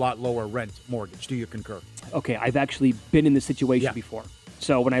you have a lot lower rent mortgage. Do you concur? Okay, I've actually been in this situation before.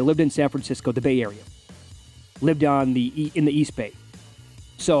 So when I lived in San Francisco, the Bay Area, lived in the East Bay.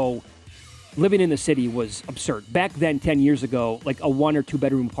 So living in the city was absurd. Back then, 10 years ago, like a 1 or 2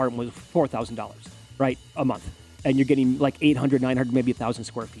 bedroom apartment was $4,000, right, a month. And you're getting like 800, 900, maybe 1,000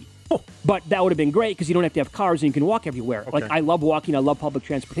 square feet. Oh. But that would have been great because you don't have to have cars and you can walk everywhere. Okay. Like I love walking, I love public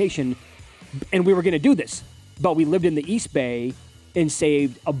transportation, and we were going to do this. But we lived in the East Bay and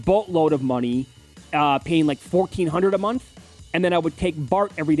saved a boatload of money, paying like $1,400 a month. And then I would take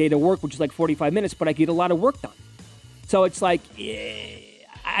BART every day to work, which is like 45 minutes, but I get a lot of work done. So it's like,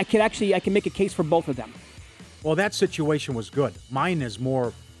 I can make a case for both of them. Well, that situation was good. Mine is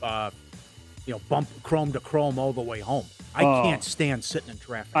more, bump chrome to chrome all the way home. I can't stand sitting in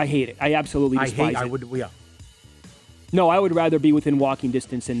traffic. I hate it. I absolutely despise it. I would. No, I would rather be within walking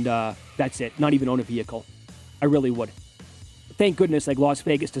distance and that's it. Not even own a vehicle. I really would. Thank goodness, like Las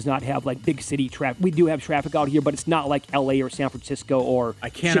Vegas does not have like big city traffic. We do have traffic out here, but it's not like L.A. or San Francisco or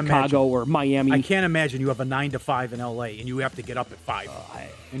Chicago or Miami. I can't imagine you have a 9 to 5 in L.A. and you have to get up at 5.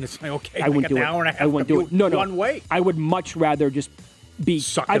 And it's like, okay, I wouldn't do it. An hour and a half I wouldn't do it. No, one way. I would much rather just be.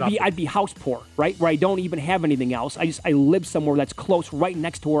 I'd be house poor, right? Where I don't even have anything else. I live somewhere that's close, right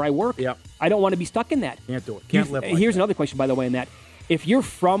next to where I work. Yep. I don't want to be stuck in that. Can't do it. Can't live. Here's another question, by the way, in that: if you're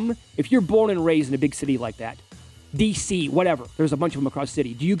born and raised in a big city like that, D.C., whatever, there's a bunch of them across the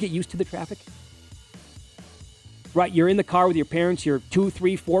city. Do you get used to the traffic? Right, you're in the car with your parents. You're 2,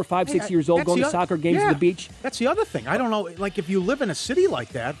 3, 4, 5, 6 years old, going to soccer games at the beach. That's the other thing. I don't know. Like, if you live in a city like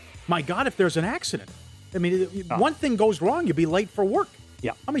that, my God, if there's an accident, I mean, one thing goes wrong, you'll be late for work.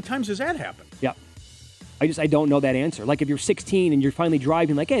 Yeah. How many times has that happened? Yeah. I don't know that answer. Like, if you're 16 and you're finally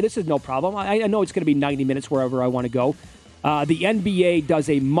driving, like, hey, this is no problem. I know it's going to be 90 minutes wherever I want to go. The NBA does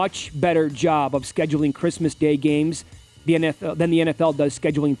a much better job of scheduling Christmas Day games than the NFL does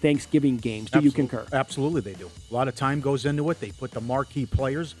scheduling Thanksgiving games. Do you concur? Absolutely, they do. A lot of time goes into it. They put the marquee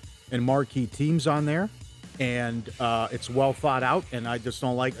players and marquee teams on there, and it's well thought out. And I just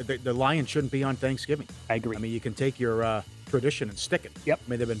don't like the Lions shouldn't be on Thanksgiving. I agree. I mean, you can take your tradition and stick it. Yep. I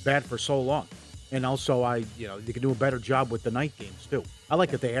mean, they've been bad for so long, and also you can do a better job with the night games too. I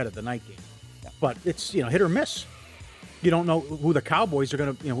like that they added the night game, but it's hit or miss. You don't know who the Cowboys are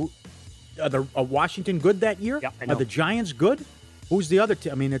going to, are Washington good that year? Yeah, I know. Are the Giants good? Who's the other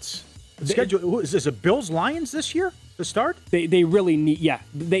team? I mean, it's schedule. Is this a Bills-Lions this year to start? They really need,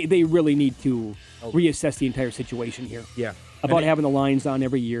 they really need to reassess the entire situation here. Yeah. About having the Lions on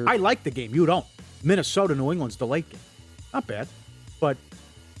every year. I like the game. You don't. Minnesota, New England's the late game. Not bad. But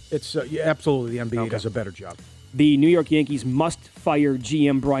it's absolutely the NBA does a better job. The New York Yankees must fire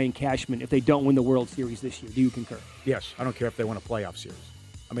GM Brian Cashman if they don't win the World Series this year. Do you concur? Yes. I don't care if they win a playoff series.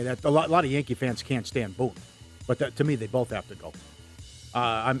 I mean, a lot of Yankee fans can't stand Boone. But to me, they both have to go.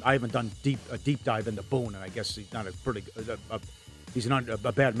 I haven't done a deep dive into Boone, and I guess he's not he's not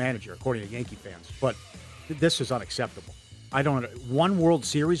a bad manager, according to Yankee fans. But this is unacceptable. One World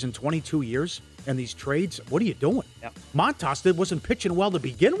Series in 22 years, and these trades, what are you doing? Yep. Montas wasn't pitching well to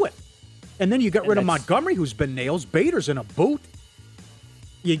begin with. And then you got rid of Montgomery, who's been nails. Bader's in a boot.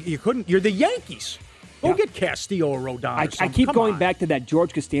 You couldn't. You're the Yankees. Go get Castillo or Rodon. I keep going back to that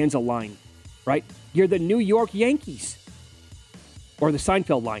George Costanza line, right? You're the New York Yankees, or the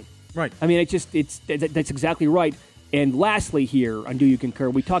Seinfeld line, right? I mean, that's exactly right. And lastly, here on Do You Concur?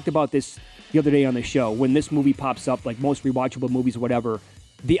 We talked about this the other day on the show. When this movie pops up, like most rewatchable movies, or whatever,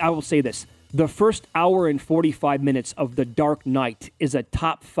 I will say this: The first hour and 45 minutes of The Dark Knight is a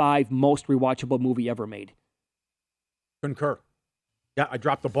top 5 most rewatchable movie ever made. Concur. Yeah, I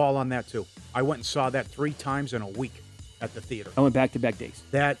dropped the ball on that, too. I went and saw that 3 times in a week at the theater. I went back-to-back days.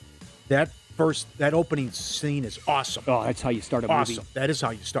 That opening scene is awesome. Oh, that's how you start a movie. Awesome. That is how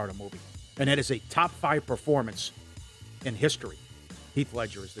you start a movie. And that is a top 5 performance in history. Heath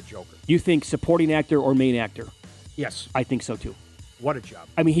Ledger is the Joker. You think supporting actor or main actor? Yes. I think so, too. What a job.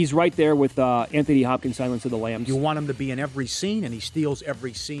 I mean, he's right there with Anthony Hopkins, Silence of the Lambs. You want him to be in every scene, and he steals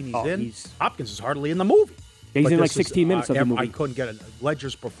every scene he's in. Hopkins is hardly in the movie. He's in like 16 minutes of the movie. I couldn't get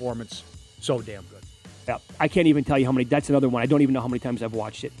Ledger's performance so damn good. Yeah, I can't even tell you how many. That's another one. I don't even know how many times I've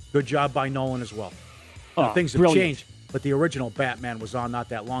watched it. Good job by Nolan as well. Things have brilliant. changed, but the original Batman was on not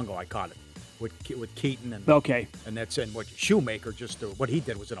that long ago. I caught it with Keaton and what Shoemaker what he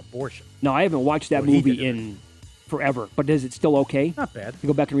did was an abortion. No, I haven't watched that movie in forever. But is it still okay? Not bad. You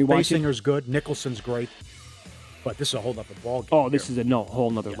go back and rewatch it. Basinger's good. Nicholson's great. But this is a whole other ballgame. Oh, this is a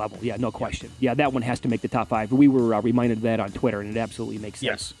whole other level. Yeah, no question. Yeah, that one has to make the top 5. We were reminded of that on Twitter, and it absolutely makes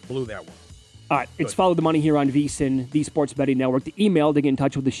sense. Yes, blew that one. All right, it's Follow the Money here on VSiN, the Sports Betting Network. The email to get in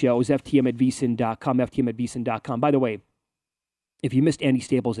touch with the show is ftm@vsin.com, ftm@vsin.com. By the way, if you missed Andy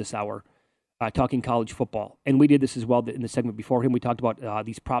Staples this hour, talking college football, and we did this as well in the segment before him, we talked about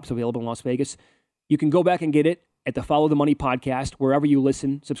these props available in Las Vegas. You can go back and get it at the Follow the Money podcast, wherever you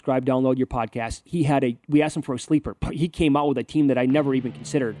listen, subscribe, download your podcast. We asked him for a sleeper, but he came out with a team that I never even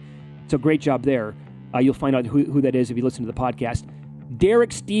considered. So great job there. You'll find out who that is if you listen to the podcast.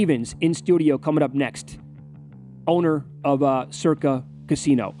 Derek Stevens in studio coming up next, owner of Circa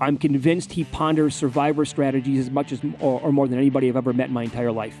Casino. I'm convinced he ponders survivor strategies as much as or more than anybody I've ever met in my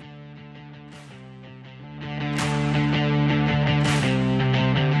entire life.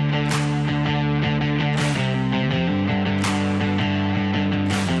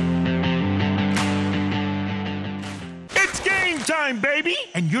 It's game time, baby!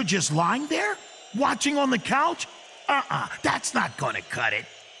 And you're just lying there? Watching on the couch? That's not gonna cut it.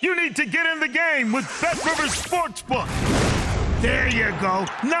 You need to get in the game with BetRivers Sportsbook. There you go.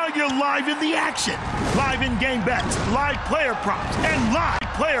 Now you're live in the action. Live in-game bets, live player props, and live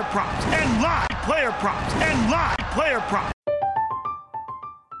player props, and live player props, and live player props.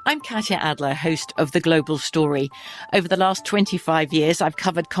 I'm Katya Adler, host of The Global Story. Over the last 25 years, I've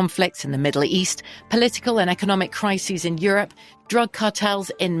covered conflicts in the Middle East, political and economic crises in Europe, drug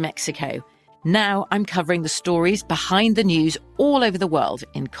cartels in Mexico. Now I'm covering the stories behind the news all over the world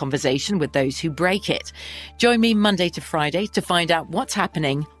in conversation with those who break it. Join me Monday to Friday to find out what's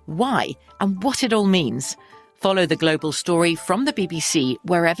happening, why, and what it all means. Follow The Global Story from the BBC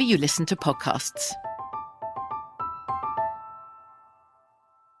wherever you listen to podcasts.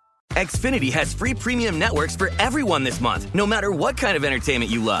 Xfinity has free premium networks for everyone this month, no matter what kind of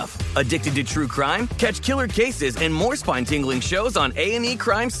entertainment you love. Addicted to true crime? Catch killer cases and more spine-tingling shows on A&E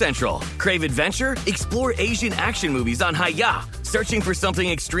Crime Central. Crave adventure? Explore Asian action movies on Hi-YAH. Searching for something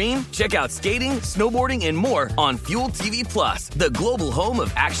extreme? Check out skating, snowboarding, and more on Fuel TV Plus, the global home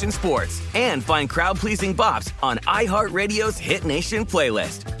of action sports. And find crowd-pleasing bops on iHeartRadio's Hit Nation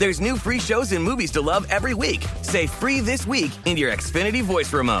playlist. There's new free shows and movies to love every week. Say free this week into your Xfinity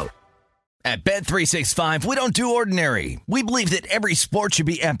voice remote. At Bet365, we don't do ordinary. We believe that every sport should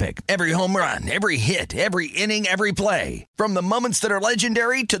be epic. Every home run, every hit, every inning, every play. From the moments that are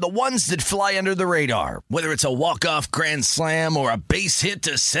legendary to the ones that fly under the radar. Whether it's a walk-off grand slam or a base hit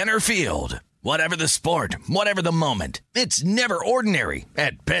to center field. Whatever the sport, whatever the moment. It's never ordinary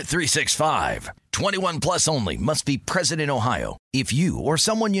at Bet365. 21 plus only. Must be present in Ohio. If you or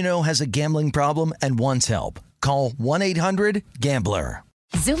someone you know has a gambling problem and wants help, call 1-800-GAMBLER.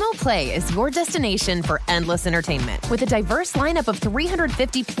 Xumo Play is your destination for endless entertainment. With a diverse lineup of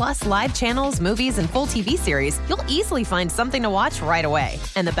 350 plus live channels, movies, and full TV series, you'll easily find something to watch right away.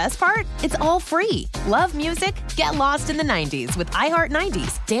 And the best part? It's all free. Love music? Get lost in the 90s with iHeart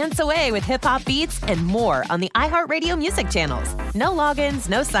 90s, dance away with hip-hop beats, and more on the iHeartRadio music channels. No logins,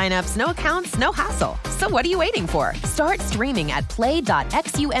 no signups, no accounts, no hassle. So what are you waiting for? Start streaming at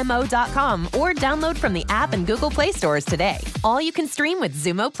play.xumo.com or download from the app and Google Play stores today. All you can stream with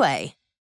Xumo Play.